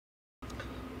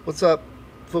What's up?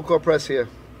 Full Court Press here.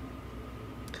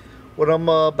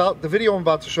 The video I'm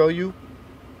about to show you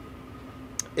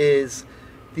is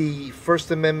the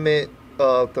First Amendment,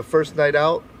 the first night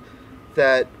out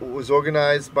that was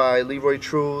organized by Leroy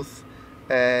Truth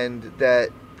and that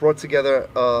brought together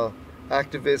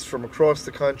activists from across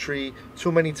the country,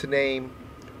 too many to name,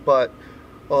 but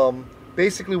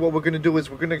basically what we're going to do is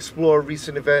we're going to explore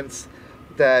recent events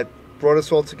that brought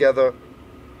us all together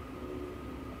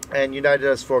and united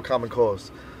us for a common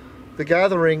cause. The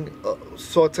gathering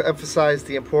sought to emphasize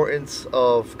the importance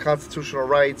of constitutional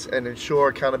rights and ensure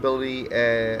accountability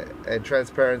and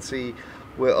transparency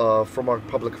from our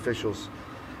public officials.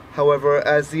 However,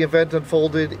 as the event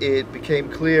unfolded, it became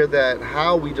clear that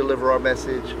how we deliver our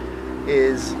message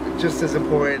is just as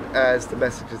important as the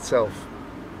message itself.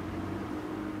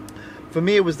 For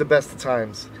me, it was the best of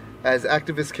times, as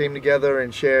activists came together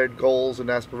and shared goals and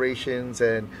aspirations,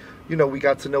 and we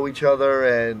got to know each other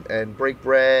and break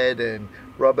bread and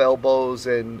rub elbows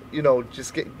and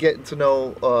just getting to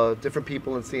know different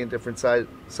people and seeing different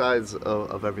sides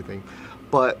of everything.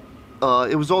 But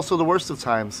it was also the worst of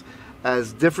times,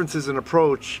 as differences in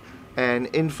approach and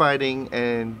infighting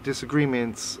and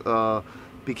disagreements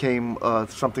became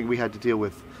something we had to deal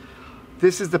with.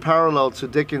 This is the parallel to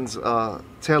Dickens'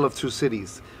 Tale of Two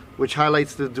Cities, which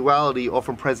highlights the duality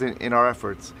often present in our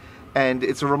efforts. And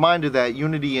it's a reminder that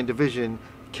unity and division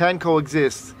can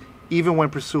coexist even when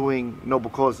pursuing noble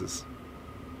causes.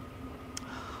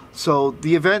 So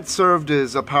the event served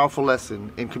as a powerful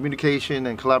lesson in communication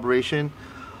and collaboration.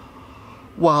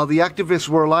 While the activists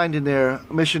were aligned in their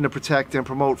mission to protect and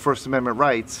promote First Amendment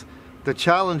rights, the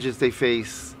challenges they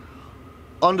faced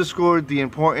underscored the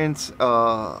importance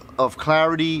of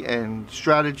clarity and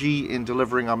strategy in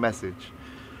delivering our message.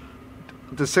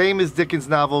 The same as Dickens'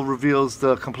 novel reveals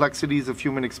the complexities of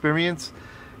human experience,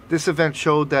 this event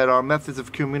showed that our methods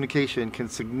of communication can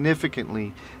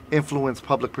significantly influence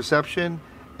public perception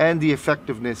and the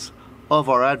effectiveness of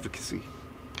our advocacy.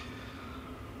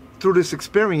 Through this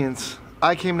experience,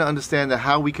 I came to understand that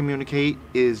how we communicate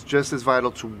is just as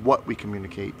vital to what we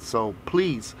communicate. So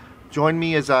please join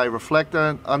me as I reflect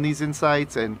on these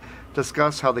insights and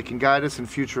discuss how they can guide us in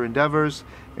future endeavors,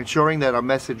 ensuring that our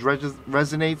message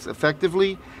resonates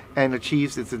effectively and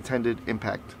achieves its intended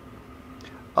impact.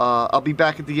 I'll be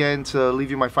back at the end to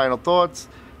leave you my final thoughts.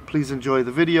 Please enjoy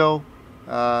the video.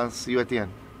 See you at the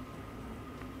end.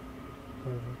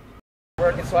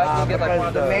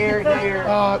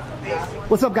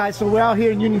 What's up, guys? So we're out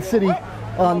here in Union City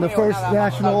on the first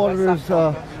National Auditors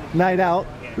Night Out.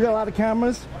 We got a lot of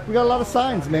cameras. We got a lot of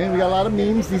signs, man. We got a lot of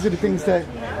memes. These are the things that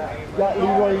got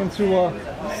Leroy into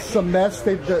some mess.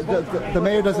 The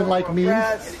mayor doesn't like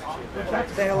memes.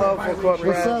 Say hello, Full Court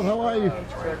Press. What's up? How are you?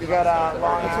 We got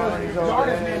Long Island over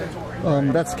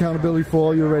there. That's Accountability for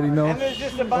All, you already know. And there's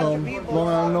just a bunch of people. Long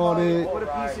Island Audit,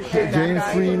 James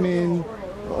Freeman.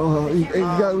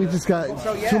 We just got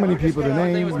too many people to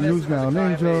name. News Now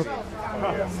Ninja.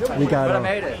 We got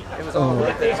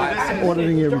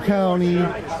Auditing Erie County.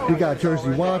 We got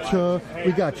Jersey Watcher.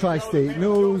 We got Tri-State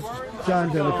News. John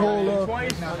DeNicola.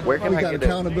 Where can I get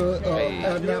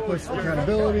Annapolis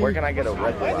Accountability. Where can I get a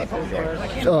red light?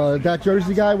 That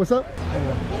Jersey guy, what's up?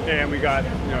 And we got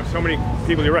so many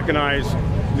people you recognize.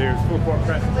 There's Full Court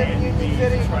Press,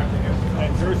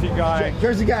 and Jersey guy.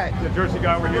 Jersey guy. The Jersey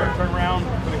guy over here. Turn around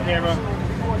for the camera.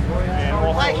 And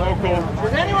also local.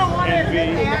 Does anyone want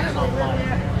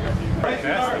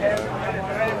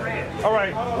All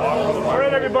right. All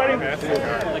right, everybody.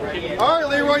 All right,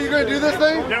 Leroy, you gonna do this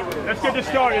thing? Yep. Let's get this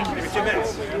started.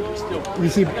 You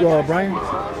see Brian?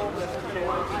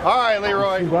 All right,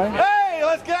 Leroy. Brian? Hey,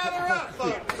 let's gather up,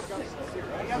 folks.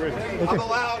 I'm a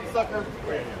loud sucker.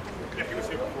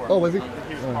 Oh, was he?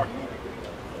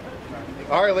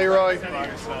 All right, Leroy. All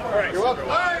right. You're welcome.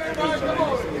 All right, everybody, come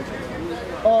on.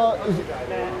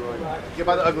 Get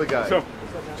by the ugly guy. So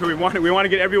we want to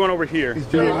get everyone over here.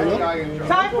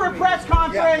 Time for a press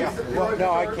conference.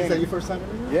 No, I can't. Is that your first time?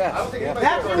 Yes.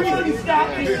 That's the reason we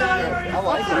stopped. I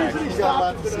like it. He's got a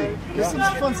lot to see. There's some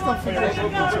fun stuff for you. Yeah,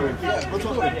 let's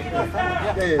talk about it.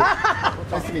 Yeah.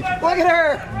 Nice to meet you. Look at her.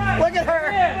 Look at her.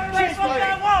 She's great.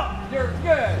 You're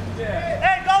good. Yeah.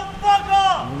 Hey, go fuck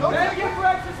off. Thank you for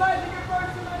exercising your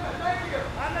First Amendment. Thank you.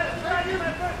 I'm exercising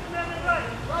my First Amendment right.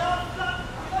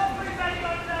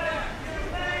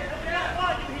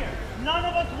 None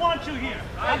of us want you here.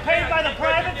 I'm paid by the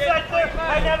private sector.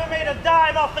 I never made a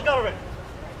dime off the government.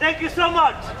 Thank you so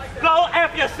much. Go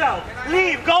F yourself.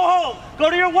 Leave. Go home. Go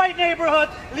to your white neighborhood.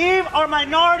 Leave our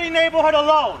minority neighborhood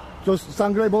alone. Yo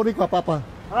sangre boricua, papa.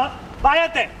 Huh?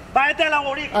 Váyate. Váyate a la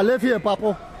boricua. I live here,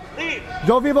 papo. Leave.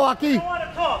 Yo vivo We aquí. don't want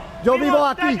to talk. Yo We vivo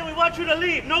want aquí. We want you to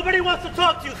leave. Nobody wants to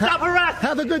talk to you. Stop harassing.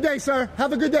 Have a good day, sir.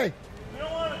 Have a good day. We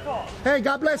don't want to talk. Hey,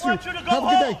 God bless We you. want you to go Have a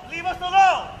home. good day. Leave us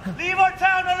alone. Leave our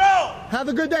town alone. Have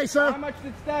a good day, sir. How much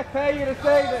did Stack pay you to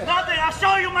say this? Nothing. I'll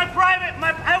show you my private.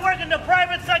 I work in the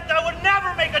private sector. I would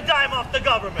never make a dime off the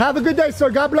government. Have a good day, sir.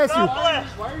 God bless you. God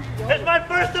bless. It's my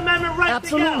First Amendment right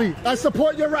Absolutely. to get out. I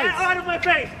support your Get rights. out of my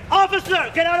face.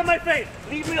 Officer, get out of my face.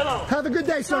 Leave me alone. Have a good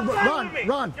day, sir. Stop Run, following me.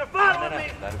 run. You're following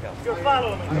me. You're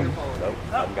following me.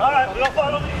 All right, you'll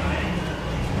follow me.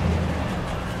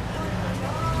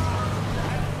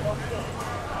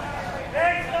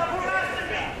 Hey, stop harassing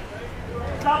me.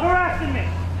 Stop harassing me.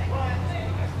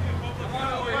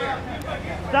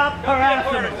 Stop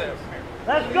harassing me.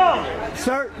 Let's go.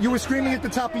 Sir, you were screaming at the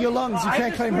top of your lungs. You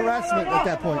can't claim harassment at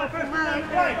that point.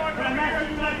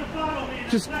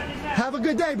 Just have a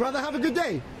good day, brother. Have a good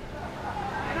day.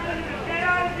 Get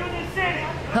out of Union City.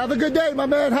 Have a good day, my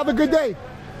man. Have a good day.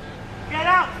 Get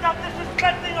out. Stop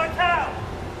disrespecting our town.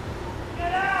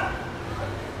 Get out.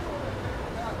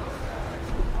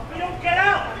 If you don't get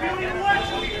out, we don't even want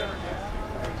you here.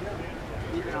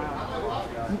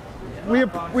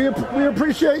 We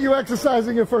appreciate you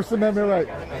exercising your First Amendment right.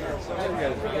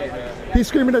 He's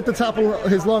screaming at the top of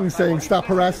his lungs saying, stop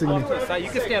harassing me. You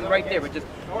can stand right there, but just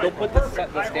don't put the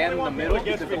stand in the middle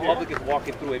because the public is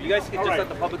walking through. If you guys can just let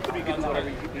the public through, you can do whatever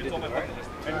you need to do.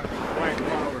 Right?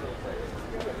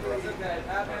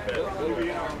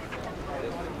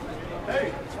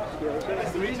 Hey,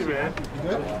 nice to meet you, man.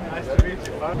 Good? Nice to meet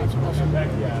you.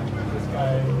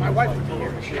 My wife would be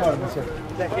here.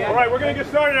 All right, we're going to get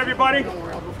started, everybody.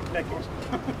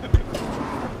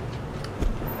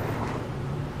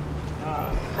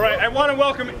 All right, I want to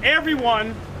welcome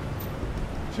everyone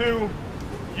to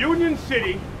Union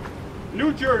City,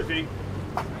 New Jersey,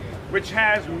 which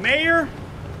has Mayor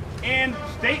and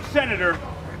State Senator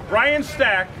Brian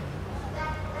Stack,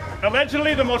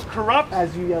 allegedly the most corrupt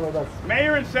As you yell at us.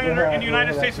 mayor and senator in the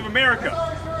United States of America.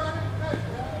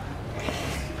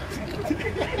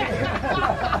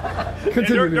 And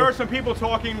there are some people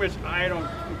talking which I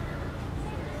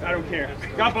don't care.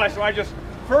 God bless them.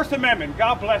 First Amendment,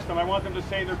 God bless them. I want them to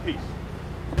say their piece.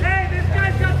 Hey, this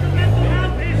guy's got some mental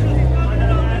health issues. He's talking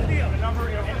about that deal.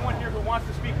 Anyone here who wants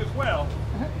to speak as well,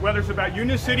 whether it's about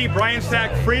Union City, Brian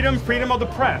Stack, freedom of the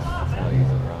press.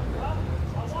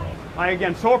 I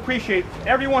again so appreciate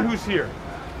everyone who's here.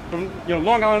 From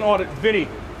Long Island Audit, Vinny,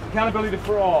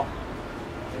 AccountabilityForAll,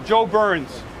 Joe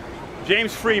Burns,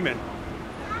 James Freeman,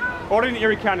 Audit in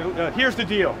Erie County. Here's the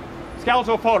deal.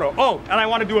 Scalzo Photo. Oh, and I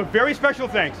want to do a very special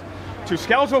thanks to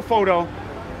Scalzo Photo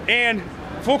and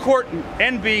Full Court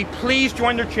NB. Please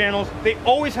join their channels. They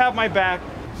always have my back.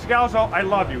 Scalzo, I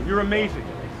love you. You're amazing.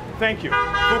 Thank you.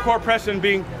 Full Court Press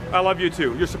NB, I love you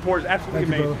too. Your support is absolutely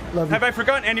amazing. Have I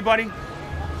forgotten anybody?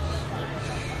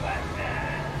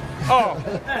 Oh,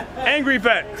 Angry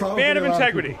Vet, man of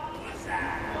integrity.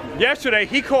 Yesterday,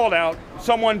 he called out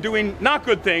someone doing not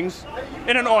good things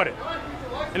in an audit,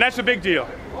 and that's a big deal.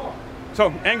 So,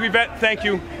 Angry Vet, thank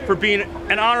you for being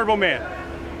an honorable man.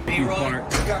 Hey, Roy,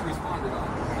 you got responded on.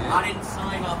 Yeah. I didn't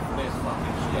sign up for this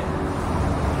fucking shit.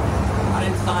 I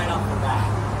didn't sign up for that.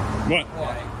 What?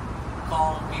 Okay.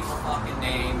 Calling people fucking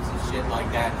names and shit like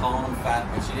that, calling them fat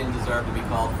when she didn't deserve to be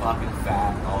called fucking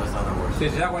fat and all this other words.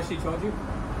 Is that what she told you?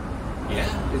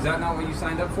 Yeah. Is that not what you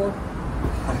signed up for?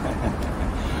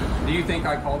 Do you think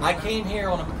I called her? I came here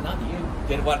on a, not you.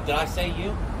 Did I say you?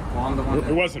 Well, I'm the one.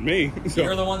 It wasn't me. So.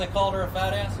 You're the one that called her a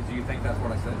fat ass? Do you think that's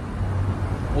what I said?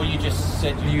 Well, you just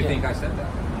said you Do you did. think I said that?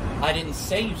 I didn't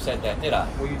say you said that, did I?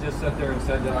 Well, you just sat there and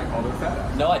said that I called her fat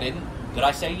ass. No, I didn't. Did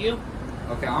I say you?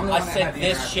 Okay, I'm the I one that said had the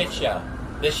this interaction. shit show.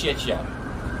 This shit show.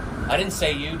 I didn't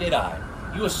say you, did I?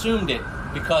 You assumed it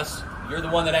because you're the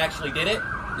one that actually did it?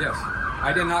 Yes.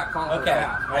 I did not call her Okay.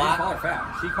 fat. Well, I didn't call her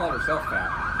fat. She called herself fat.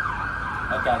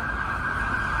 Okay.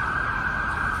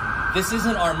 This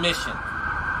isn't our mission.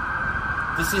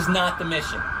 This is not the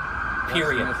mission.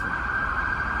 Period. Listen.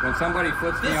 When somebody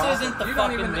flips me This off, isn't the you don't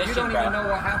fucking even, mission, you don't bro. even know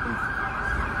what happened.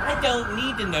 I don't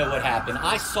need to know what happened.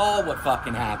 I saw what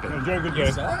fucking happened. Enjoy a good day.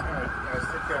 You saw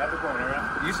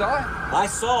it? You saw it? I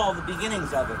saw the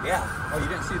beginnings of it, yeah. Oh, you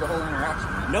didn't see the whole interaction,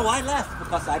 man. No, I left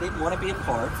because I didn't want to be a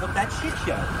part of that shit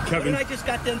show. Kevin. What I just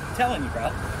got done telling you,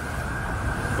 bro.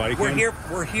 Body We're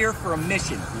cam? here for a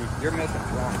mission. Your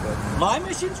mission's wrong, but My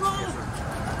mission's wrong?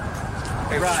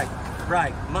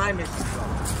 Right. My mission's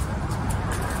wrong.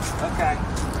 Okay.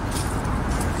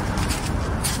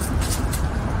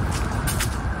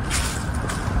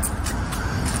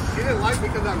 He didn't like me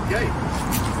because I'm gay.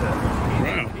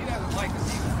 Wow. he doesn't like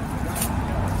us.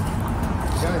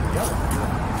 Guys, yelling.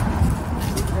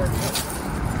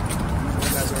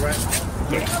 All right?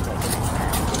 Good.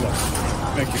 Good luck.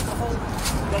 Thank you. You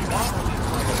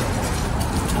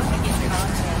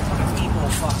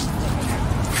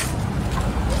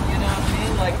know what I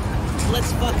mean? Like, let's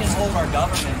fucking hold our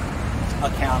government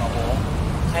accountable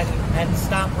and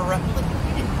stop harassing.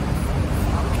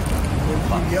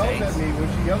 When she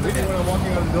yells at me when I'm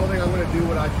walking out of the building, I'm going to do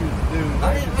what I choose to do.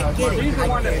 She's the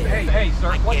one that, hey,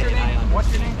 sir, what's your name?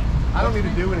 What's your name? I don't need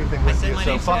to do anything with you,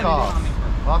 so fuck off.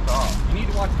 Fuck off. You need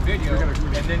to watch the video, and then you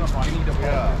need to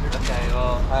Okay,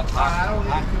 well, I don't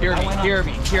need hear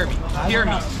me.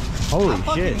 Holy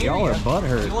shit, y'all are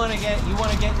butthurt. you want to get in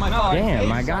my fucking face? Damn,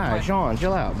 my guy, Sean,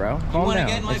 chill out, bro. You Calm want to down.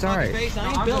 get in my It's fucking alright. face?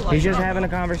 I ain't built like He's just that. having a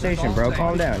conversation, bro.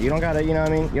 Calm down. You don't gotta, you know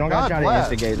what I mean? You don't gotta try to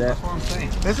instigate that.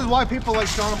 This is why people like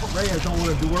Sean Reyes don't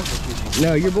want to do work with people.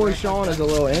 No, your boy Sean is a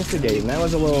little instigating. That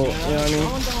was a little, you know what I mean?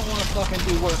 Sean don't want to fucking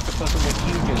do work because of what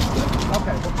you just did.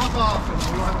 Okay, well fuck off and we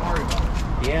don't have to worry about it.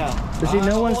 Yeah. But see,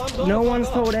 no one's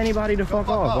told anybody to fuck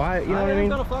off. Why, you know what I mean?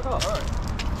 Gonna fuck off.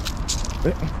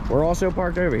 We're also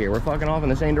parked over here. We're fucking off in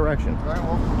the same direction. All right,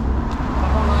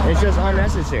 well. It's just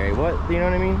unnecessary. What, you know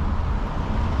what I mean?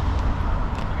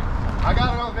 I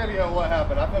got it on video what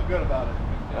happened. I feel good about it.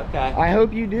 Okay. I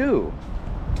hope you do.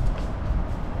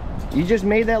 You just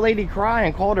made that lady cry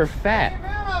and called her fat.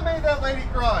 I made that lady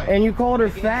cry. And you called her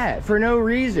fat for no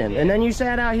reason. And then you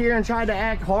sat out here and tried to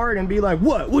act hard and be like,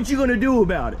 what you gonna do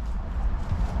about it?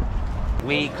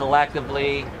 We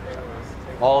collectively,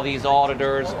 all these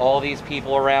auditors, all these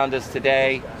people around us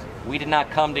today, we did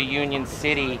not come to Union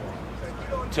City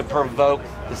to provoke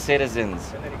the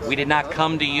citizens. We did not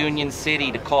come to Union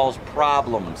City to cause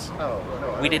problems.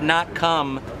 We did not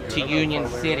come to Union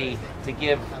City to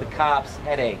give the cops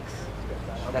headaches.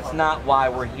 That's not why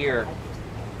we're here.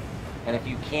 And if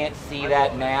you can't see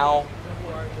that now,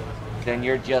 then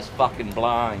you're just fucking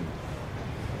blind.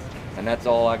 And that's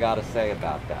all I gotta say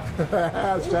about that.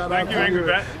 Thank you, Angry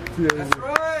Vet. That's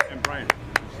right. And Brian.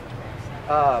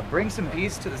 Bring some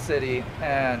peace to the city,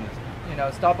 and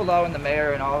stop allowing the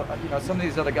mayor and all some of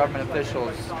these other government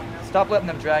officials, stop letting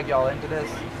them drag y'all into this,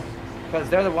 because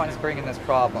they're the ones bringing this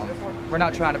problem. We're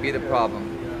not trying to be the problem.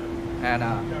 And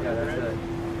yeah, that's it.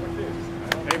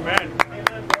 Amen.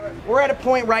 We're at a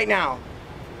point right now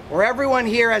where everyone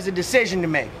here has a decision to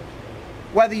make.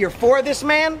 Whether you're for this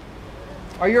man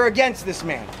or you're against this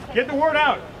man. Get the word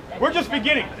out. We're just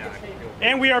beginning.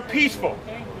 And we are peaceful.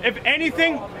 If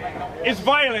anything is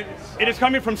violent, it is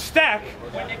coming from Stack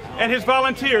and his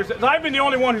volunteers. I've been the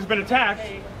only one who's been attacked.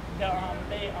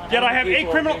 Yet I have 8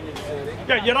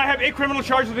 criminal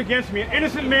charges against me. An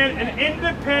innocent man, an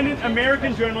independent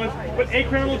American journalist with 8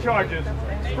 criminal charges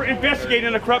for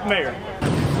investigating a corrupt mayor.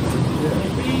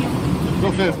 No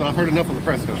offense, but I've heard enough of the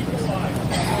press conference. You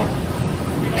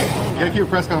gotta keep a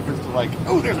press conference to like,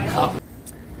 oh, there's a cop.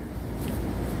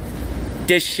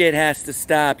 This shit has to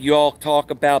stop. You all talk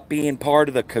about being part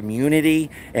of the community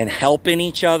and helping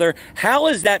each other. How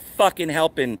is that fucking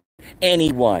helping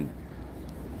anyone?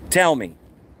 Tell me.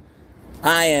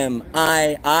 I'm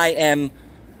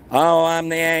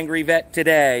the Angry Vet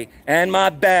today, and my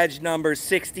badge number is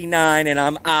 69, and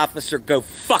I'm officer. Go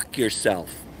fuck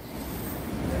yourself.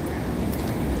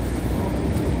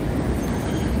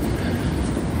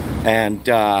 And,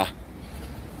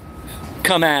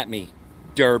 come at me,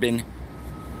 Durbin.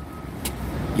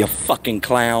 You fucking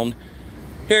clown.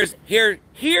 Here's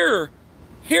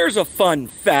a fun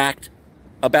fact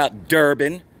about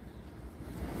Durbin.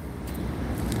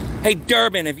 Hey,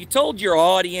 Durbin, have you told your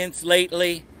audience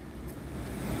lately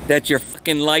that your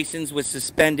fucking license was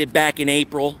suspended back in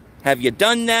April? Have you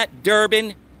done that,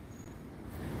 Durbin?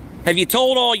 Have you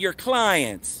told all your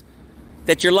clients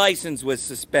that your license was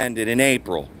suspended in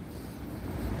April?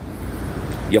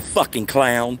 You fucking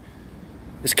clown.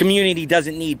 This community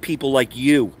doesn't need people like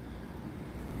you.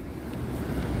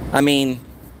 I mean,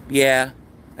 yeah,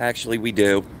 actually we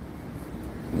do.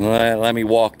 Let me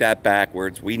walk that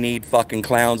backwards. We need fucking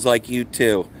clowns like you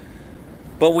too.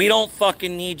 But we don't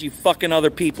fucking need you fucking other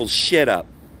people's shit up.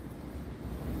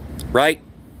 Right?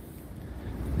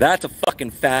 That's a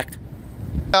fucking fact.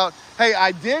 Hey,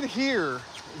 I did hear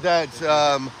that,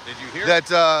 did you hear that,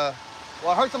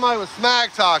 well, I heard somebody was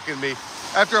smack talking me.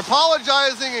 After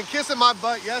apologizing and kissing my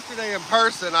butt yesterday in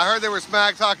person, I heard they were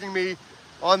smack talking me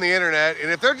on the internet.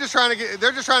 And if they're just trying to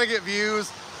get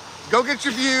views, go get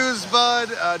your views, bud.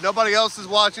 Nobody else is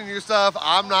watching your stuff.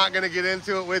 I'm not gonna get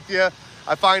into it with you.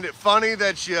 I find it funny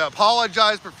that you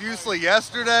apologized profusely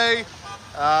yesterday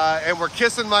and were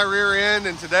kissing my rear end,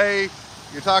 and today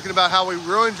you're talking about how we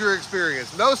ruined your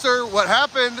experience. No, sir, what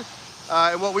happened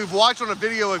And what we've watched on a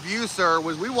video of you, sir,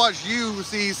 was we watched you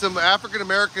see some African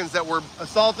Americans that were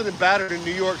assaulted and battered in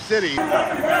New York City.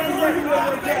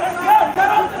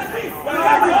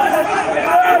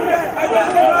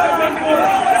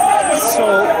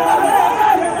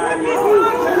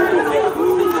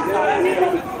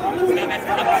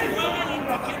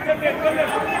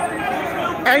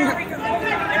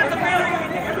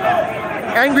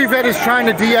 Angry Vet is trying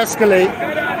to de-escalate.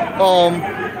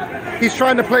 He's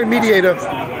trying to play mediator.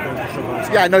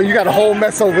 Yeah, I know you got a whole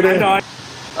mess over there.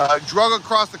 Drug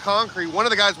across the concrete. One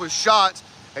of the guys was shot,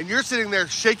 and you're sitting there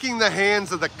shaking the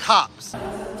hands of the cops.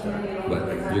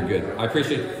 But you're good. I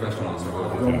appreciate the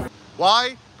professionalism.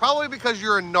 Why? Probably because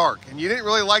you're a narc, and you didn't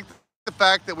really like the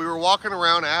fact that we were walking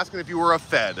around asking if you were a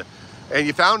Fed. And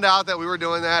you found out that we were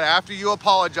doing that after you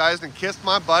apologized and kissed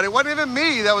my butt. It wasn't even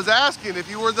me that was asking if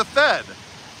you were the Fed.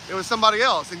 It was somebody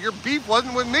else, and your beef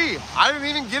wasn't with me. I didn't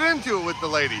even get into it with the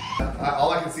lady.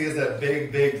 All I can see is that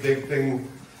big thing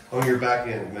on your back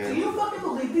end, man. Do you fucking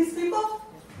believe these people?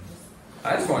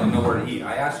 I just wanted to know where to eat.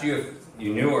 I asked you if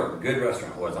you knew where a good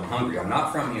restaurant was. I'm hungry. I'm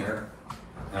not from here,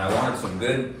 and I wanted some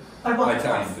good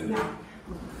Italian food. Yeah.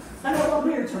 I know about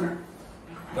Mayor Turner.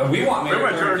 We want Mayor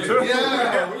Turner too.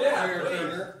 Yeah. Mayor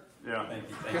Turner. Yeah. Thank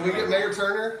you. Can we get Mayor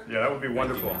Turner? Yeah, that would be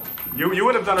wonderful. You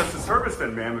would have done us a service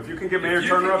then, ma'am. If you can get Mayor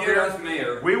Turner up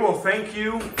here, we will thank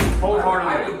you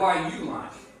wholeheartedly. I would buy you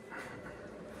lunch.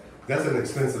 That's an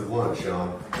expensive lunch,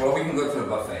 Sean. Well, we can go to a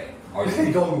buffet.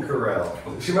 Golden Corral.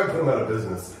 She might put them out of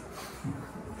business.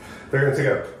 They're going to take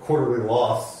a quarterly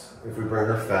loss if we bring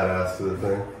her fat ass to the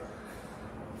thing.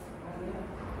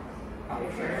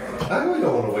 I really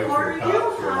don't want to wait for the cops.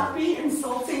 Are you happy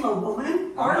insulting a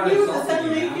woman? Are you? Does that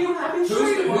make you happy?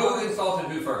 Who insulted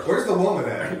who first? Where's the woman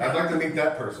at? I'd like to meet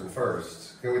that person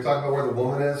first. Can we talk about where the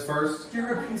woman is first?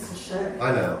 You're a piece of shit.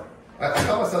 I know. I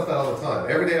tell myself that all the time.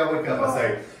 Every day I wake up and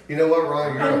say, you know what,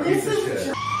 Ron, you're a piece of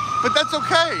shit. But that's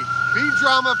okay. Be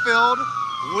drama filled.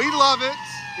 We love it.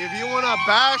 If you want to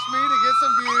bash me to get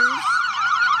some views.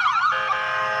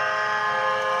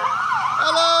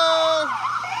 Hello.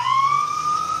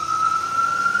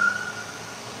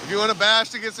 If you want to bash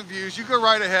to get some views, you go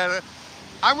right ahead.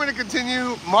 I'm going to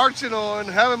continue marching on,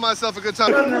 having myself a good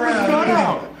time.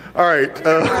 All right.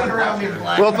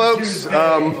 Well, folks,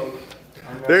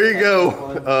 there you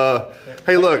go.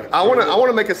 Hey, look, I want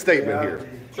to make a statement here.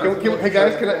 Hey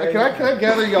guys, can I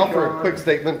gather y'all for a quick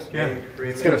statement? Yeah.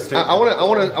 I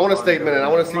want a statement, and I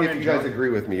want to see if you guys agree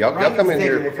with me. Y'all come in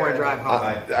here. Before I drive home.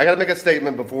 I got to make a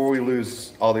statement before we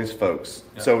lose all these folks.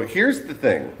 Yeah. So here's the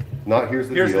thing. Not here's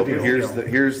the deal, but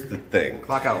here's the thing.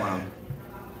 Clock out loud.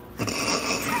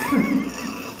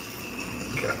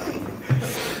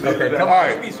 Okay.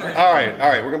 All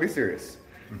right. We're gonna be serious.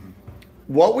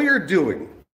 What we are doing,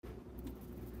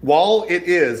 while it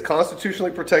is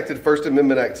constitutionally protected First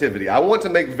Amendment activity, I want to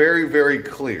make very, very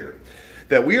clear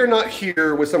that we are not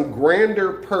here with some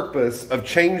grander purpose of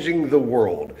changing the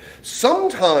world.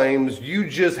 Sometimes you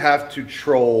just have to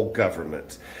troll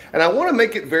government. And I want to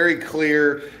make it very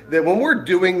clear that when we're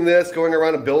doing this, going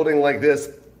around a building like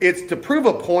this, it's to prove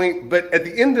a point, but at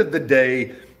the end of the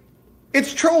day,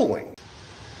 it's trolling.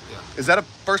 Yeah. Is that a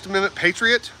First Amendment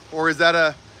patriot or is that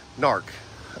a narc?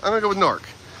 I'm gonna go with narc.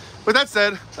 With that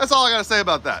said, that's all I gotta say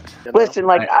about that. Listen,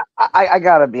 like I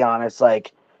gotta be honest,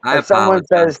 like if someone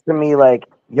says to me like,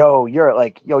 yo, you're a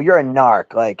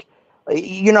narc, like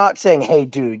you're not saying, hey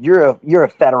dude, you're a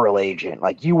federal agent,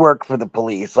 like you work for the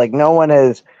police. Like no one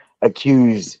has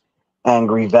accused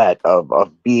Angry Vet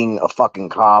of being a fucking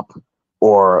cop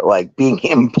or like being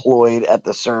employed at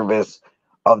the service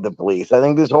of the police. I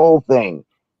think this whole thing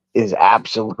is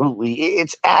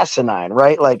it's asinine,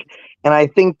 right? Like, and I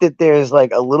think that there's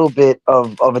like a little bit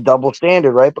of a double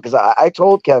standard, right? Because I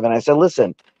told Kevin, I said,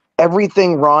 listen,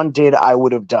 everything Ron did, I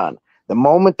would have done. The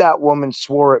moment that woman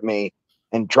swore at me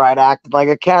and tried acting like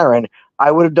a Karen,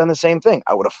 I would have done the same thing.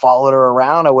 I would have followed her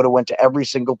around. I would have went to every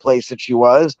single place that she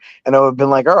was. And I would have been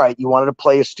like, all right, you wanted to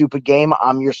play a stupid game?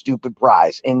 I'm your stupid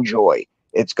prize. Enjoy.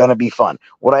 It's going to be fun.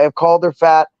 Would I have called her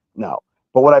fat? No.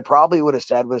 But what I probably would have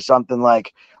said was something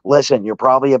like, listen, you're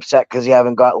probably upset because you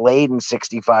haven't got laid in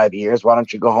 65 years. Why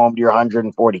don't you go home to your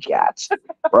 140 cats?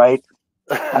 Right?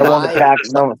 I want to pack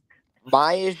some.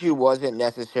 My issue wasn't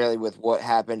necessarily with what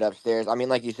happened upstairs. I mean,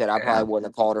 like you said, I probably wouldn't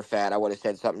have called her fat. I would have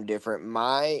said something different.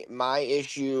 My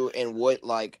issue and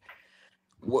and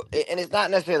it's not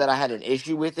necessarily that I had an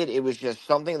issue with it. It was just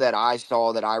something that I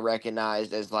saw that I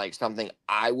recognized as like something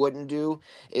I wouldn't do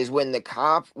is when the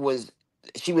cop was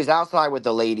she was outside with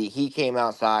the lady. He came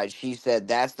outside. She said,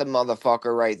 "That's the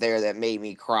motherfucker right there that made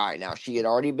me cry." Now, she had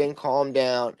already been calmed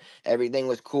down. Everything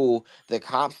was cool. The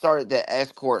cop started to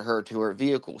escort her to her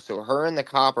vehicle. So her and the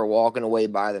cop are walking away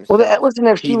by Well, themselves. listen,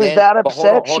 if she He was then, that but hold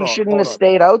on, upset, hold she on, shouldn't hold have on.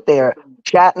 stayed out there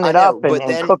chatting I it know, up but and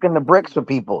then cooking the bricks with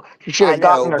people. She should I have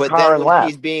gotten know, in her but car then and when left.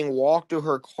 she's being walked to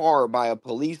her car by a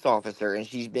police officer and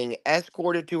she's being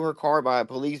escorted to her car by a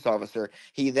police officer,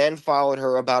 he then followed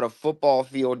her about a football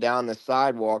field down the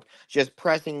sidewalk, just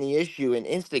pressing the issue and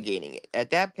instigating it. At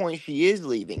that point, she is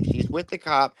leaving. She's with the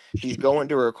cop. She's going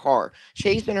to her car,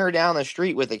 chasing her down the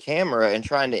street with a camera and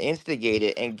trying to instigate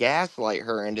it and gaslight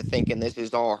her into thinking this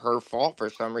is all her fault for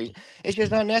some reason. It's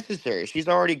just unnecessary. She's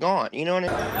already gone. You know what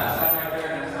I mean?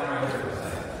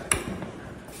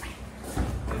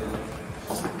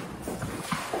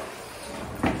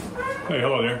 Hey,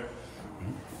 hello there.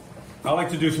 I'd like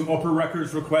to do some Oprah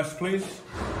Records requests, please.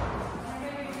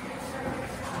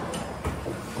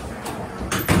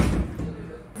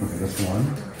 Okay, that's one.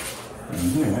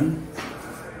 And then...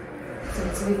 So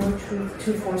it's Legal Truth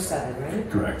 247, right?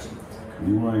 Correct.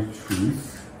 Leroy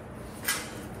Truth.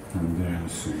 And then,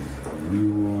 let's see.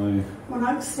 Leroy... When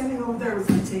I was standing over there, was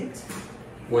I taped?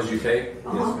 Was you tape?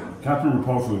 Uh-huh. Yes, ma'am. Captain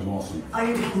Raposo is awesome. I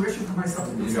need permission for myself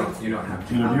to do You so. don't have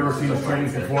to. Have you ever seen his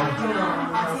trainings before?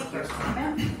 I'll take yours.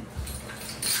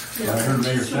 I heard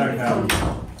Mayor Stack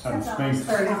had him spanked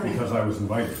because I was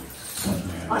invited.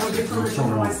 I don't get permission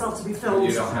for myself to be filmed.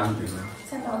 You don't have to.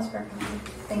 $10 per copy.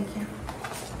 Thank you.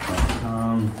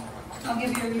 I'll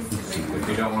give you a receipt. If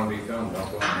you don't want to be filmed,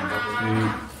 don't go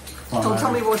ahead. Don't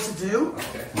tell me what to do.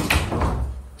 Okay.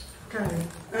 Okay.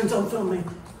 And don't film me.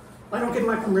 I don't get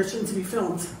my permission to be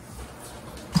filmed.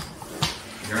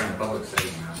 You're in a public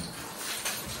setting, man.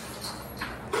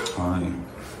 Fine.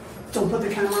 Don't put the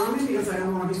camera on me because I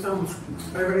don't want to be filmed.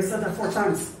 I already said that 4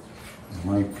 times.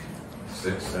 Mike.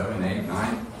 6, 7, 8,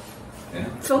 9. Yeah.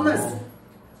 Film this.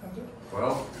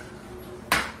 12.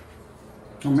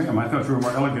 Oh, ma'am, I thought you were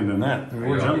more elegant than that.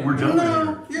 We're gentlemen.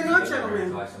 No, you're not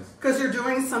gentlemen. Because you're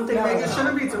doing something that you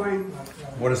shouldn't be doing.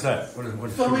 What is that? What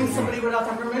is Filming somebody without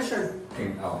their permission.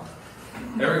 Oh.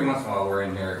 Every once in a while we're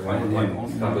in here when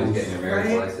somebody's getting a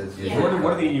marriage license.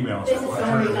 What are the emails?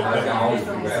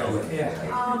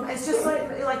 It's just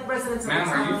like residents of the Ma'am,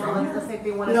 are you town, from like, here? let's say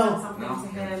they want to No. send something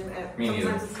to him, Me neither.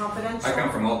 sometimes it's confidential. I come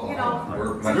from Oklahoma.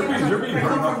 You know, You're being I hurt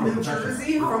come enough from for New protection.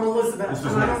 Jersey, from Elizabeth,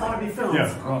 and I don't want to be filmed.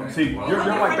 Yeah, well, see, you're Well,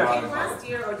 my like friend that. came last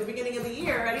year or the beginning of the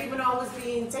year, I didn't even know I was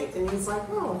being taped, and he's like,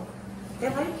 "Oh, they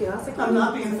like you." I was like, I'm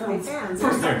not being filmed.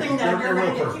 For something that you're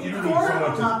going to get kicked for,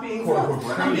 I'm not being filmed.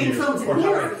 I'm being filmed in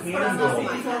here, but I'm not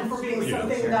being filmed for being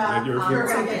something that you're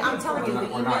going to get I'm kicked telling you, the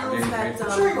We're not emails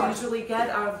that Sure you we are. usually get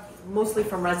are mostly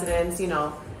from residents, you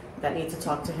know, that need to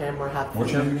talk to him or have.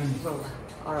 What's your name again?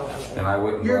 ROLA. And I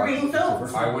wouldn't. You're being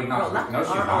filmed. I would not. No, she's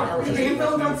not. You're being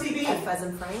filmed on TV. F as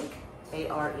in Frank,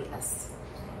 ARES.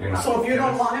 You're not. So if you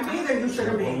don't want to be, then you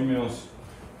shouldn't be. Emails.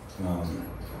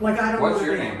 Like I don't want What's to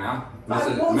your be. name, ma'am? I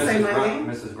won't say my name.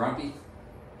 Mrs. Grumpy?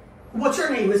 What's your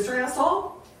name, Mr.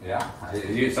 Asshole? Yeah.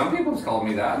 Some people's called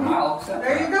me that, and I'll accept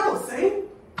There that. you go, see?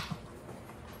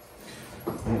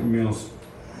 Emails.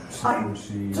 I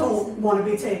don't want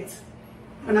to be taped.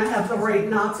 And I have the right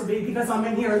not to be because I'm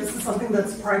in here. This is something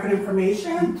that's private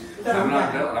information that I'm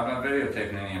I'm not getting.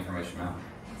 videotaping any information,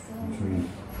 ma'am.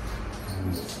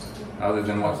 Other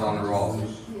than what's on the rolls.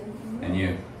 And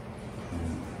you.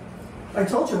 I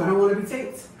told you I don't want to be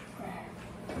taped.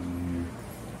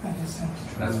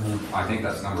 I think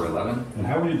that's number 11. And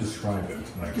how would you describe it?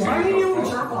 Like, Why are you a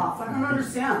jerk off? I don't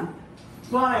understand.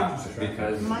 Why?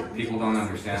 Because people don't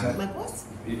understand. My boss?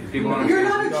 People don't You're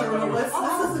understand. not a journalist.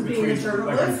 This isn't being a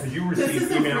journalist. Because you This receive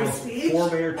isn't free emails speech for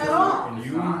Mayor at Turner all. and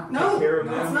you No, take care of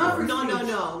it's them. not free No,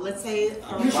 speech. Let's say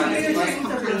You should be ashamed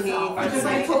of yourself. Because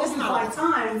I told you 5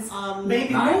 times,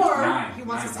 maybe more. he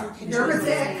wants to send pictures. You're a of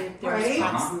dick, their right?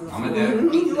 spots and- I'm a dick.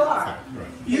 Mhm, you are.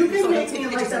 You can make me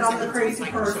like that I'm the crazy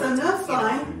person. That's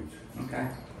fine. Okay.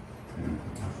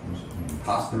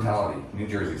 Hospitality, New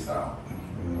Jersey style.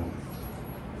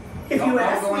 If Don't you go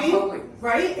ask in me, public.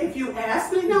 right? If you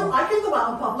ask me, no, I can go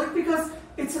out in public because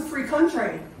it's a free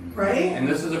country, right? And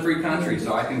this is a free country,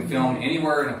 so I can film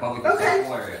anywhere in a public Okay.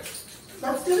 accessible area.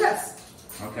 Let's do this.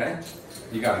 Okay?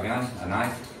 You got a gun, a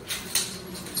knife?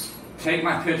 Take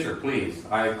my picture, please.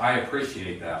 I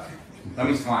appreciate that. Let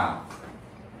me smile.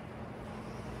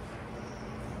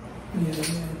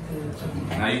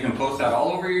 Now you can post that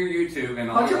all over your YouTube and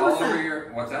all 100%. over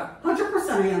your, what's that? 100%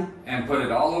 I am. And put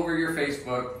it all over your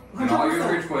Facebook and all over your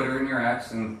 100%. Twitter and your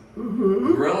X and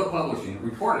Guerrilla Publishing.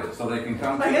 Report it so they can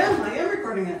come. I am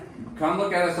recording it. Come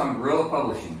look at us on Guerrilla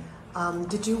Publishing.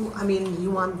 Did you, I mean,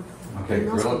 you want Okay,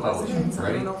 Guerrilla Publishing.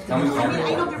 Ready? Tell me what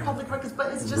I know they're public records,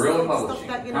 but it's just Guerrilla stuff Publishing.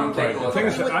 that, you know. The thing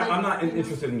is, I'm not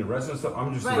interested in the resident stuff.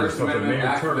 I'm just interested in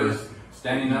Mayor Turner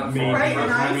standing up for right,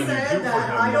 and I said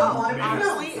that I don't want to be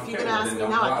Honestly, if you're gonna ask me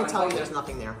now, I can tell you there's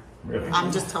nothing there.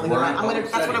 I'm just telling you. That's what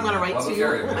I'm gonna write to you.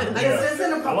 This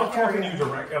isn't a I love public talking to area. you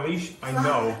direct. At least I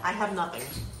know. I have nothing.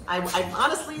 I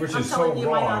honestly, Which I'm is telling so you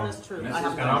my wrong. honest truth. I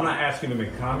have And I'm not asking to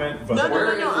make comment, but No.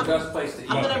 Where is the best place to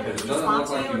eat? I'm gonna Because it doesn't respond look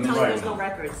to like you you and missed tell you there's no it.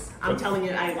 records. I'm telling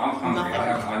you, I'm hungry.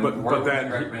 nothing. but where would that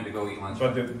you recommend to go eat lunch?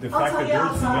 but the I'll fact tell that you there's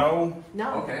outside. no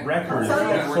Okay. records I'll tell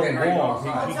you- is so wrong.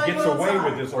 He gets away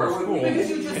with this our school, and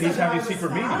he's having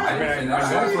secret meetings. I mean, I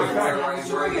know for a fact.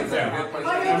 Yeah.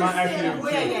 I'm not asking you to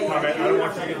comment. I don't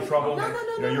want you to get in trouble. No. You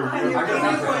know, you're I'm not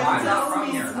from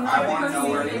here. I want to know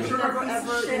where to eat.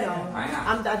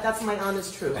 That's my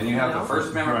honest truth. And you have the First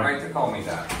Amendment right to call me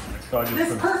that. So I just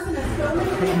This person is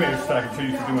filming made a stack of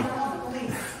trees for doing.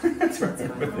 That's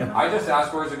right. But, yeah. I just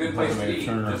asked where's a good place to eat.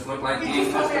 Just look like he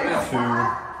eats just a meal.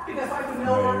 because I would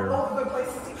know all the good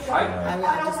places to eat. I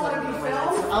don't want to be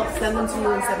filmed. I'll send them to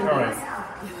you in 7 days.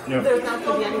 Yep. There's not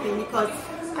going to be anything because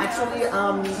actually,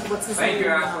 what's his name? Thank you,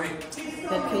 Ashley.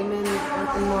 That came in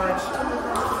March.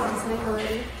 What's his name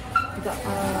already?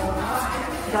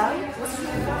 Guy? What's his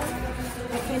name?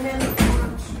 That came in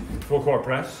March. Full court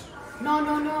press. No.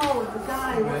 The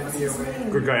guy. What's his name?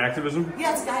 Good guy activism.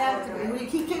 Yes, guy activism.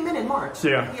 He came in March.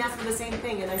 Yeah. He asked for the same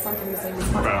thing, and I sent him the same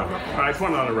response. I just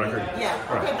want it on the record. Yeah.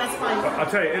 Okay, that's fine. I'll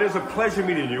tell you, it is a pleasure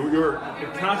meeting you. You're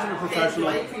a consummate professional.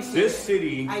 I appreciate This it.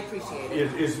 city I appreciate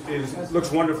it. is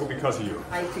looks wonderful because of you.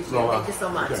 I appreciate it. Thank you so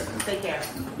much. Okay. Take care.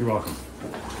 You're welcome.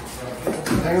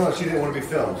 Hang on, she didn't want to be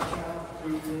filmed.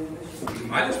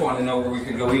 I just want to know where we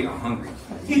could go eat. I'm hungry.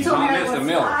 He told me Not I miss was a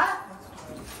meal. fat.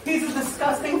 He's a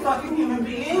disgusting fucking human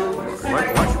being.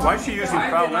 Why is she using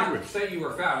foul language? I did not say you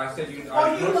were fat. I said you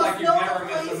Oh, you look like must you know never the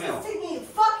missed a places meal. to eat.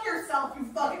 Fuck yourself, you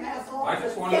fucking asshole. I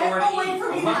just want to know Get where to away eat.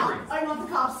 from I'm me now. hungry. I want the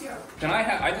cops here. Can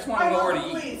I just want to I know where want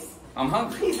to the eat. police. I'm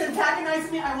hungry. He's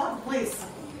antagonizing me. I want the police.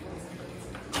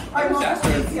 I want the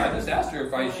police just here. asked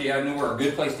her if she had nowhere a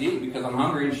good place to eat because I'm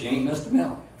hungry and she ain't missed a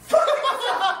meal. Fuck yourself.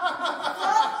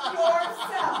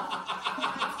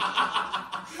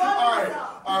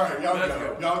 All right,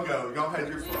 y'all go. Y'all had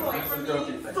your fun. Fuck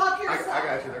yourself. I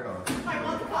got you. They're gone. I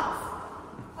want the cops.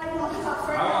 I want the cops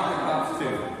right I now. want the cops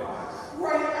too.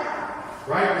 Right now.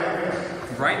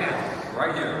 Right now.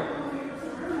 Right here.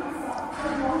 I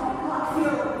want the cops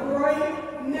here right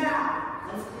now.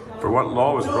 For what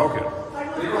law was broken?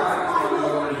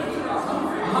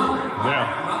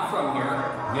 Yeah. I'm not from here.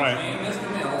 Right. She ain't missed a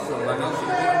meal, so I know she's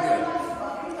doing good.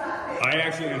 I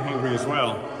actually am hungry as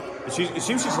well. It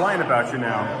seems she's lying about you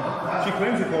now. She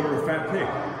claims you called her a fat pig.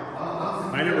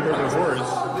 I never heard those words. I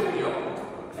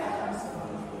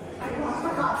want the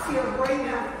cops here right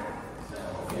now.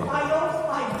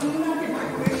 I do not get my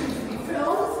permission to be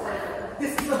filmed.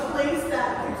 This is a place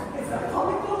that is a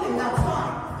public building, that's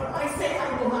fine. But I say I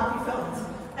will not be filmed.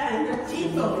 And they're keep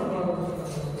filming me.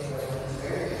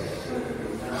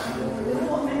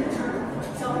 One minute,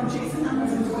 tell him Jason I'm going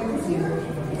to enjoy this here.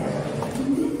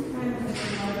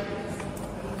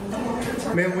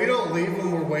 Man, we don't leave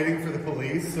when we're waiting for the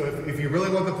police. So if you really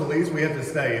want the police, we have to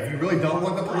stay. If you really don't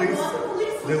want the police,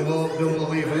 then we'll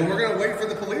leave. And we're gonna wait for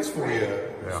the police for you.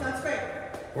 Yeah. That's great.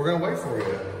 We're gonna wait for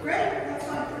you. Great, that's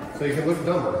fine. So you can look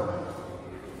dumber.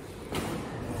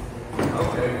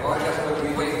 Okay, well I guess we'll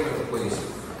be waiting for the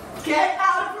police. Get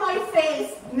out of my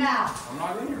face now. I'm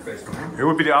not in your face, man. It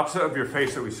would be the opposite of your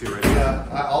face that we see right now.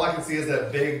 Yeah, all I can see is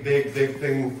that big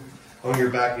thing on your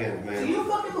back end, Do man. you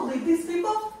fucking believe these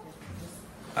people?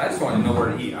 I just want to know where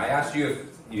to eat. I asked you if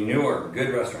you knew where a good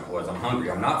restaurant was. I'm hungry.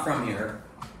 I'm not from here,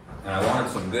 and I wanted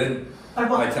some good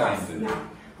Italian food. No.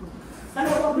 I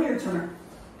don't want Mayor Turner.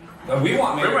 We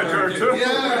want Mayor Turner too.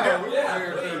 Yeah, we want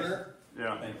Mayor Turner.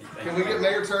 Yeah. Can we get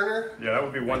Mayor Turner? Yeah, that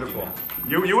would be wonderful.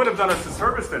 You would have done us a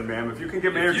service then, ma'am. If you can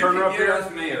get Mayor you Turner can up get here,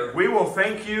 us mayor, we will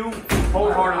thank you I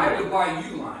wholeheartedly. would buy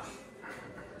you lunch.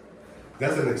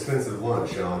 That's an expensive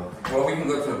lunch, Sean. Well, we can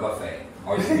go to the buffet.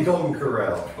 Golden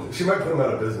Corral. She might put them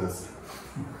out of business.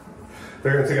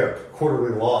 They're going to take a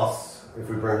quarterly loss if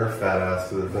we bring her fat ass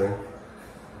to the thing.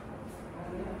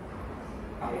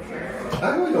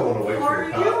 I really don't want to wait for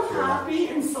Are the you cops. happy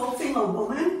insulting a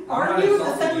woman? I'm not Are you? Does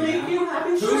insulting that you, make ma'am. you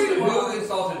happy? Sure you Who are.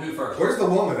 insulted who first? Where's the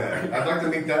woman at? I'd like to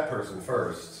meet that person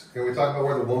first. Can we talk about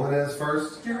where the woman is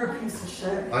first? You're a piece of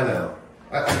shit. I know.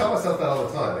 I tell myself that all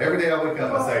the time. Every day I wake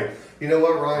up, I say, you know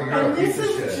what, Ron, you're And a piece this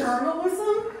of is shit.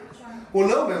 journalism? Well,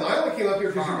 no, man. I only came up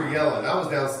here because you were yelling. I was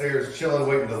downstairs chilling,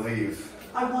 waiting to leave.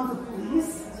 I want the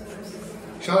police.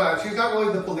 Shauna, she's not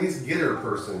really the police getter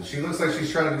person. She looks like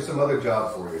she's trying to do some other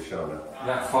job for you, Shauna.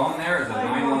 That phone there is a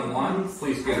 911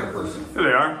 police getter person. There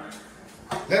they are.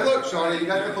 Hey, look, Shauna, you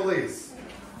got the police.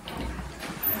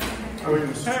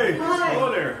 Hey,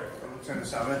 hello there.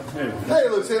 Hey,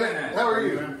 Lieutenant, how are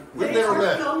you? We've They never are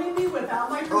met. filming me without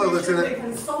my Hello, permission. Lieutenant.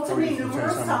 They've insulted me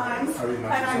numerous times, and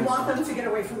I want them to get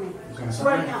away from me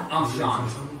right now. I'm Sean.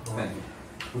 Thank you.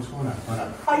 What's going on?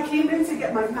 I came in to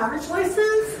get my marriage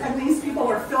license, and these people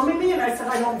are filming me, and I said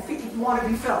I don't want to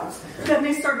be filmed. Then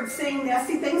they started saying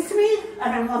nasty things to me,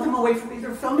 and I want them away from me.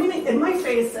 They're filming me in my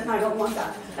face, and I don't want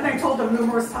that. And I told them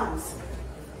numerous times.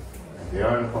 They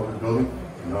are in a public building?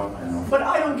 No, I know. But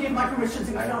I don't give my permission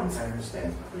to be filmed. I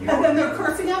understand. And then they're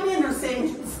cursing at me, and they're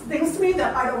saying things to me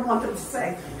that I don't want them to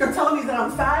say. They're telling me that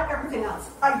I'm fat, everything else.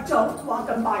 I don't want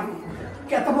them by me.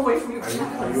 Get them away from me. Are you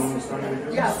almost done with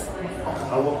this? Yes.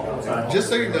 I'll walk outside. Just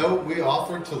so you know, we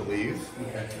offered to leave,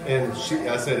 and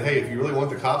I said, hey, if you really want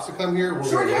the cops to come here, we're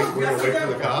going to wait for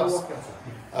the cops.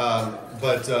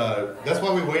 But that's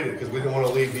why we waited, because we didn't want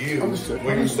to leave you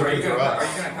waiting for Are you going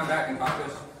us. to come back and talk to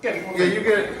us? Yeah, you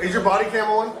get it. Is your body cam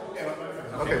on?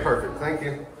 Okay, perfect. Thank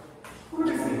you.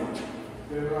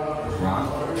 Ron?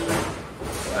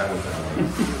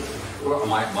 Well,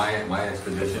 my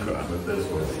expedition with this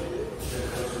was...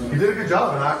 You did a good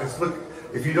job, and look,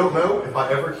 if you don't know, if I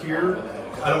ever hear,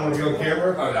 I don't want to be on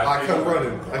camera, I come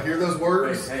running. I hear those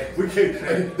words. We can't.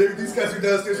 These guys are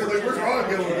downstairs. They're like, "Where's Ron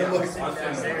going?" I'm like,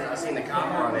 I seen the cop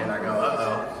run in. I go,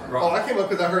 uh-oh. Oh, I came up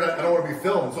because I heard I don't want to be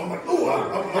filmed, so I'm like, "Oh,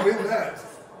 I'm in that."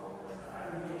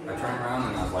 I turned around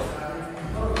and I was like,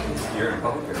 you're in a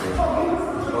public area.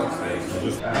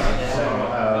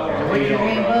 What do you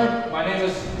mean, bud? My name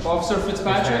is Officer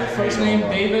Fitzpatrick. First name,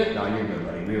 David. No, you're good,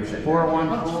 buddy. We were sitting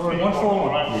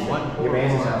 141. Your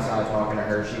man was outside talking to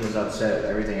her. She was upset.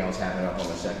 Everything else happened up on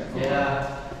the second floor. Yeah.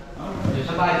 Did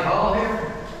somebody call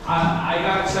here? I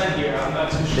got sent here. I'm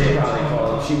not too sure. They probably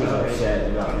called. She was upset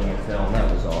about being filmed. That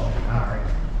was all. Alright.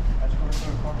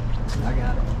 I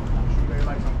got it.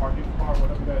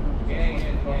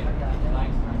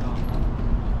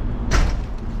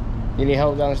 You need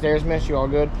help downstairs, miss? You all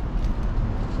good? I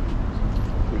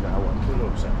wasn't too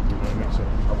upset. You know what I mean? So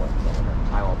I wasn't telling her.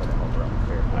 I offered to help her up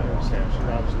there. I understand. She's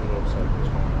obviously a little upset with what's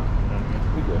going on. You know what I mean?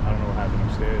 We good. I don't know what happened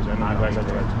upstairs. I know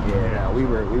Yeah, we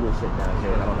were sitting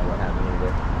downstairs. I don't know what happened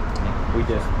either. We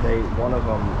just one of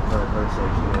them heard her say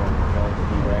she wanted to know that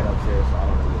he ran upstairs, so I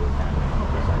don't know what was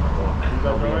happening.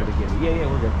 They'll be able to give you, yeah,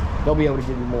 we're good. They'll be able to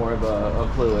give you more of a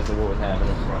clue as to what was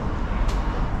happening.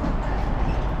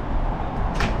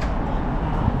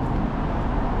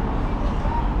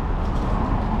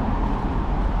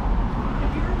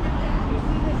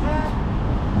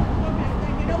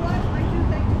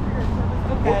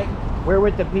 Okay. We're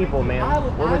with the people, man.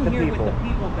 We're with the people. With the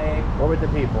people, babe. We're with the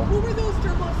people. Who were those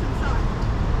turbos inside?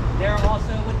 They're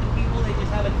also with the people. They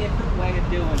just have a different way of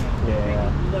doing it.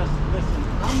 Yeah. Listen,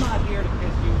 I'm not here to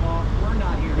piss you off. We're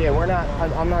not here. Yeah, we're not.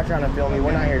 I'm not trying to film you.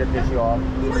 We're not here to piss you off.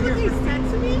 What did they said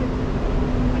to me?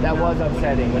 That was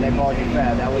upsetting when they called you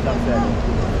fat. That was upsetting.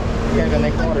 Yeah, when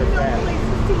they called her fat.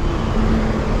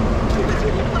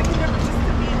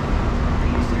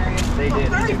 They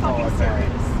did. They did call her fat.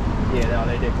 Yeah, no,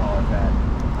 they did call her fat.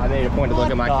 I made a point to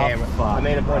look at my camera. I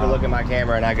made a point to look at my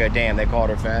camera, and I go, "Damn, they called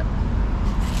her fat."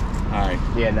 All right.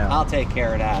 Yeah, no. I'll take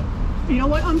care of that. You know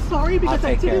what? I'm sorry because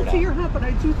I didn't see your hat, but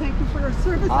I do thank you for your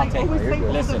service. I always thank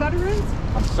all the veterans.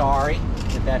 I'm sorry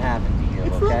that happened to you.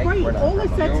 It's okay? not right. All I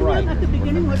said to them at the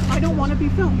beginning was, I don't want to be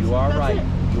filmed. You are That's right. it.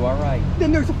 You are right.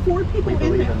 Then there's 4 people in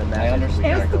there. I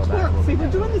understand. Ask the clerks. They were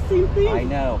doing the same thing. I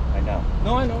know.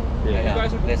 No, I know. Yeah. You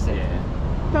guys are listen.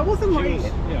 That wasn't right. I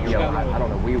don't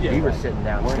know. We were sitting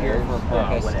down here for a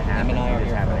purpose. when it Him happened. and I are He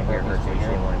was here having for a a hair purpose. her, so she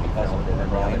didn't want to be Because filmed. of the And then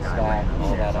the other blind guy spot, ran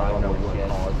all that so I don't know other what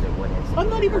shit. caused it when it's. I'm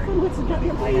not even from Hudson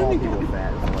County. I'm from Union County.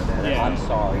 I'm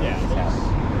sorry. This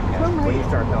happened. When you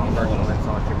start throwing personal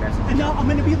insults, your message. And now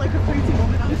I'm going to be like a crazy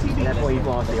woman on TV. That's why you've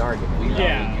lost the argument.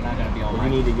 Yeah. You're not going to be on If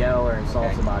you need to yell or insult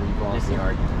somebody, you've lost the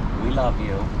argument. We love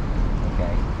you.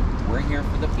 Okay. We're here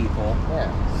for the people.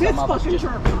 Yeah. This fucking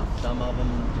jerk off. Some of them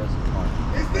just aren't.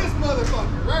 It's this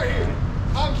motherfucker right here.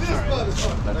 I'm this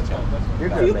motherfucker. Let's go. You're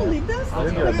Do good, you man. believe this?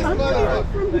 You're good, I'm man. not even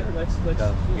from here. Let's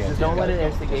Just don't let it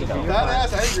instigate you. That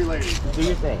ass angry lady. Do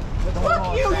your thing.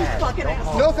 Fuck you, you fucking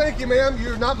asshole. No, thank you, ma'am.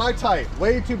 You're not my type.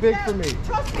 Way too big for me.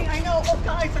 Trust me, I know all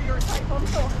guys are your type. I'm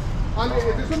sorry. I mean, is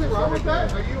there something wrong with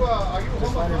that? Are you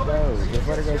Just let her go. Just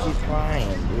let her go. She's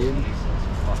crying, dude.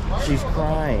 She's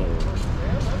crying.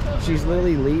 She's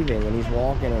literally leaving, and he's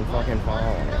walking and fucking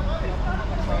following her.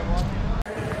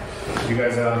 You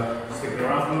guys sticking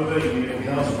around for a little bit? You need anything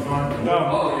else for fun? No.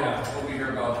 Oh, yeah. We'll be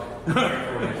here about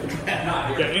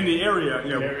Yeah, in the area,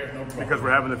 you know, because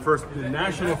we're having the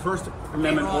National First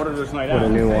Amendment Auditors Night Put out a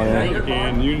new one in.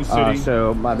 in Union City.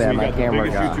 So my bad, We my got the camera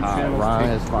biggest got YouTube hot. channels. Ron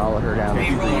has followed her down the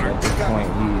street. At this point,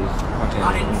 he's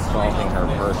fucking insulting her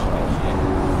personally.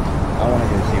 I want to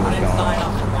go see what's going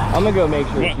on. I'm gonna go make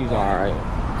sure she's alright.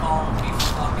 Calling people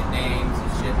fucking names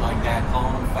and shit like that,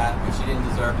 calling them fat, but she didn't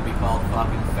deserve to be called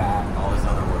fucking fat and all this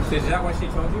other words. So is that what she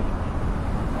told you?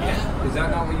 Yeah. Is that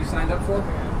not what you signed up for?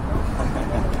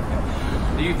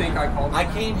 Do you think I called? I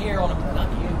came here on a, not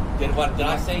you. Did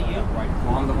I say you?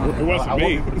 Well, I'm the one. It wasn't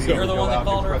me. You're the one that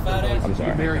called her a fat ass? I'm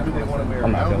sorry.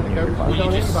 I'm not filming you. Well,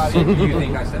 you just said, Do you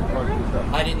think I said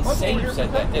that? I didn't say you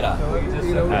said that, did I? I just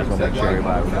want to make sure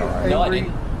everybody was alright. No, I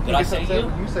didn't. Did I say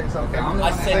you? You say something.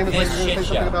 I said this shit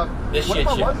show. This shit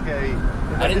show.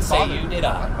 I didn't say you, did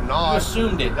I? I'm not. You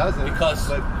assumed it because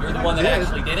you're the one that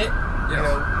actually did it? You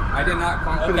know, I did not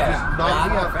call could have just knocked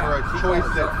me out for a choice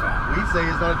that we say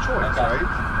is not a choice, right?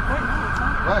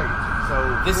 Right. So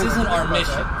this isn't our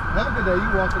mission. Have a good day. You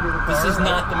walk into the car. This is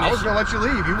not the mission. I was gonna let you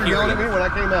leave. You were yelling at me when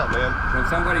I came out, man. When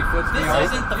somebody flips me This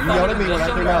off, isn't the You yelled at me when I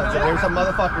fucking came out. mission. Said there's some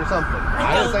motherfucker or something.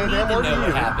 I didn't say a damn word to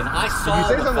you. What happened. I saw If you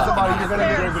say the something to somebody, fucking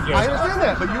you're gonna get. I understand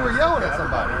that, but you were yelling at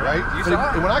somebody, right? So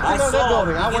when I came out of that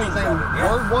building, I wasn't saying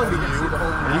word one to you,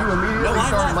 and you immediately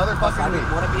started motherfucking me.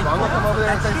 So I'm gonna come over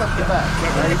there and say something back,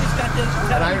 right?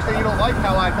 And I understand you don't like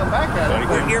how I come back at it.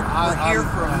 We're here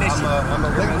for a mission. I'm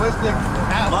a linguistic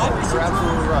asshole. You're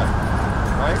absolutely right.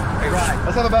 Right? Right.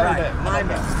 Let's have a better day. My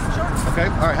message. Okay?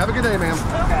 All right. Have a good day, ma'am.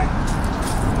 Okay.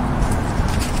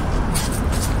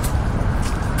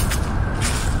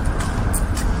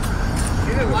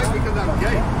 You didn't like me because I'm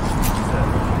gay.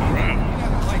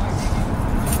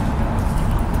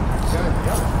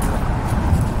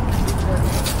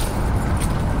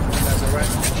 That's all right.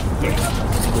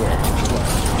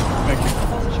 Thank you.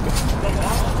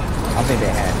 I think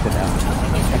they hashed it out.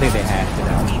 I think they hashed it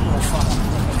out.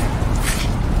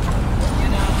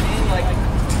 Like,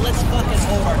 let's fucking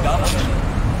hold our government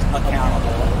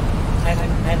accountable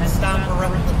and stop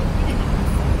corrupting the people.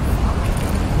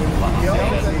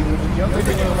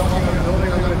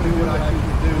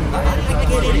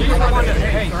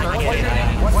 I get it.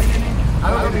 I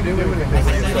don't need to do anything.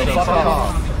 Fuck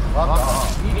off. Fuck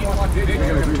off.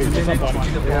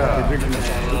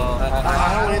 I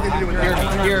don't need to do with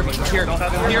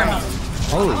Here.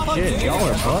 Holy shit, y'all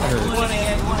are butthurt.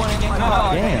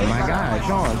 Damn, my God,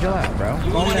 Sean, chill out, bro.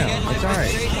 Calm down. It's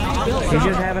alright. He's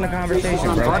just having a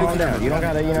conversation, bro. Calm down. You don't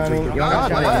gotta, you know what I mean? You don't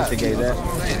gotta try to instigate that.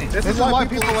 This is why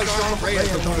people like Sean Brady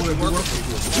don't want to work with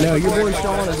people. No, your boy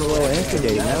Sean is a little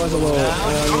instigating. That was a little, you know what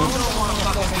I mean?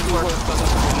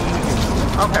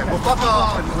 Okay, well, fuck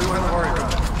off, and we won't worry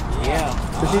about it. Yeah.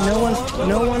 But see,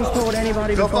 no one's told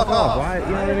anybody to fuck off. Why? You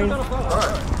know what I mean? All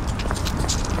right.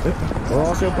 We're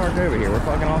also parked over here. We're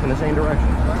fucking off in the same direction.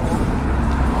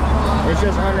 It's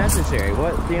just unnecessary.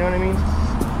 What? Do you know what I mean?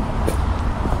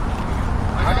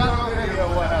 I got no idea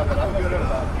what happened. I'm good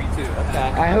about it. me too.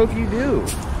 I hope you do.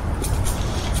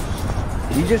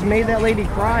 You just made that lady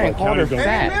cry and called her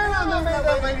fat.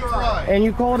 And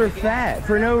you called her fat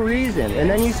for no reason. And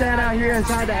then you sat out here and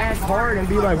tried to act hard and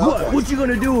be like, what? What you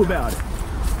gonna do about it?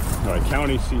 All right,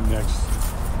 county seat next.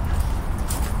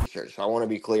 So I want to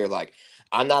be clear, like,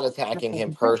 I'm not attacking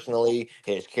him personally,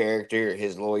 his character,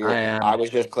 his lawyer. I was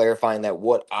just clarifying that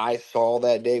what I saw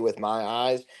that day with my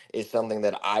eyes is something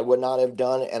that I would not have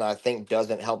done, and I think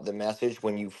doesn't help the message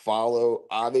when you follow,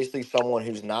 obviously, someone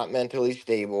who's not mentally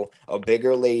stable, a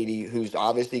bigger lady who's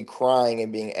obviously crying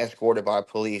and being escorted by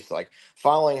police. Like,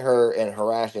 following her and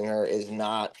harassing her is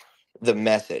not the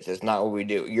message. It's not what we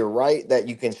do. You're right that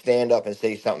you can stand up and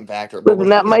say something back to her. But listen,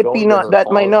 that might be not that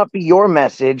might not be your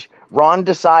message. Ron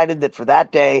decided that for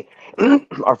that day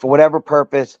or for whatever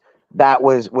purpose, that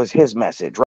was his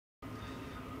message.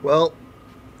 Well,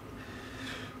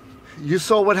 you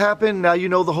saw what happened. Now you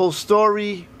know the whole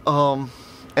story. And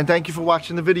thank you for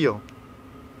watching the video.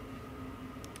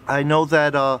 I know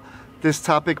that this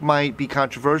topic might be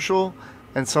controversial,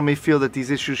 and some may feel that these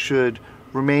issues should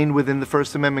remain within the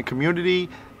First Amendment community,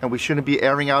 and we shouldn't be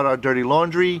airing out our dirty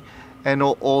laundry and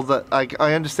all that.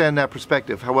 I understand that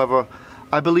perspective. However,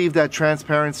 I believe that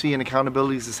transparency and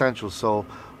accountability is essential. So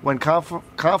when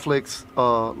conflicts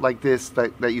like this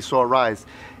that you saw arise,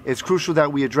 it's crucial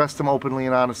that we address them openly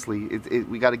and honestly.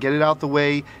 We got to get it out the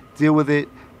way, deal with it,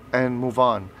 and move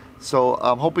on. So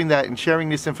I'm hoping that in sharing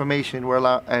this information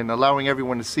and allowing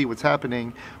everyone to see what's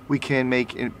happening, we can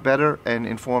make better and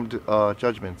informed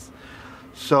judgments.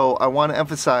 So I want to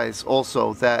emphasize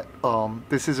also that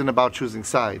this isn't about choosing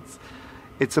sides.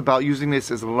 It's about using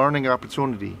this as a learning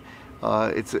opportunity.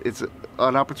 It's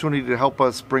an opportunity to help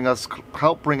bring us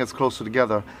closer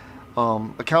together.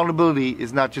 Accountability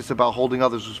is not just about holding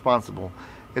others responsible.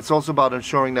 It's also about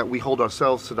ensuring that we hold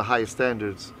ourselves to the highest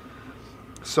standards.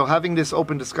 So having this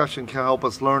open discussion can help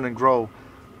us learn and grow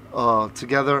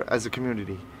together as a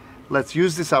community. Let's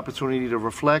use this opportunity to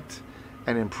reflect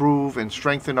and improve and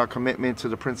strengthen our commitment to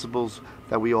the principles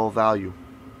that we all value.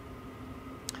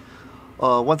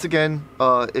 Once again,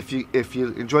 if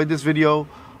you enjoyed this video,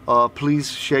 please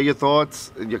share your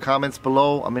thoughts and your comments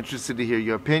below. I'm interested to hear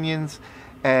your opinions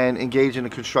and engage in a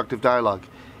constructive dialogue.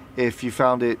 If you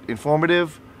found it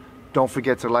informative, don't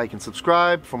forget to like and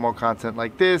subscribe for more content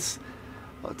like this.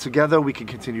 Together we can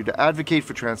continue to advocate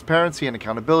for transparency and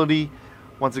accountability.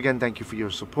 Once again, thank you for your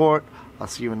support. I'll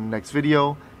see you in the next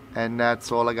video, and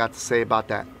that's all I got to say about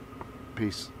that.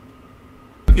 Peace.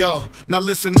 Yo, now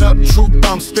listen up, truth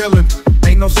I'm spilling.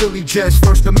 Ain't no silly jest,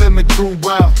 First Amendment crew,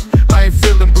 wow. I ain't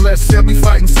feeling blessed, said we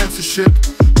fighting censorship.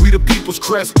 We the people's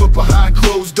crest, but behind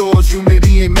closed doors,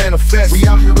 unity ain't manifest. We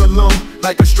out here alone,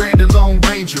 like a stranded lone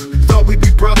ranger. Thought we'd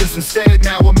be brothers instead,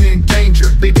 now I'm in danger.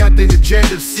 They got their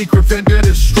agenda, secret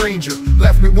vendetta, stranger.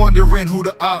 Left me wondering who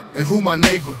the op and who my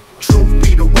neighbor. Truth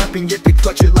be the weapon, yet they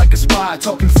clutch it like a spy.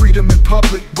 Talking freedom in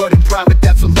public, but in private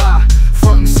that's a lie.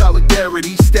 Frontin'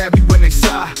 solidarity, stab you when they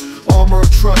sigh. Armor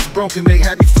of trust broken, they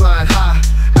had me flying high.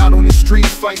 Out on the streets,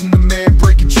 fighting the man,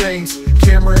 breaking chains.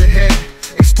 Camera in hand,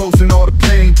 exposing all the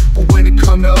pain. But when it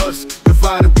come to us,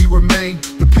 divided we remain.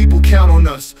 The people count on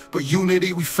us, but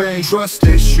unity we feign. Trust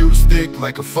issues thick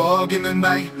like a fog in the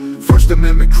night. First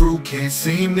Amendment crew can't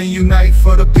seem to unite.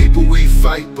 For the people we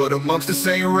fight, but amongst us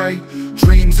ain't right.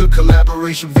 Dreams of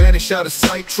collaboration vanish out of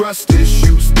sight. Trust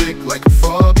issues thick like a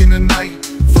fog in the night.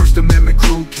 First Amendment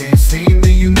crew can't seem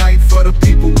to unite. For the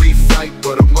people we fight,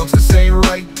 but amongst us ain't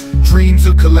right. Dreams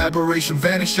of collaboration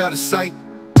vanish out of sight.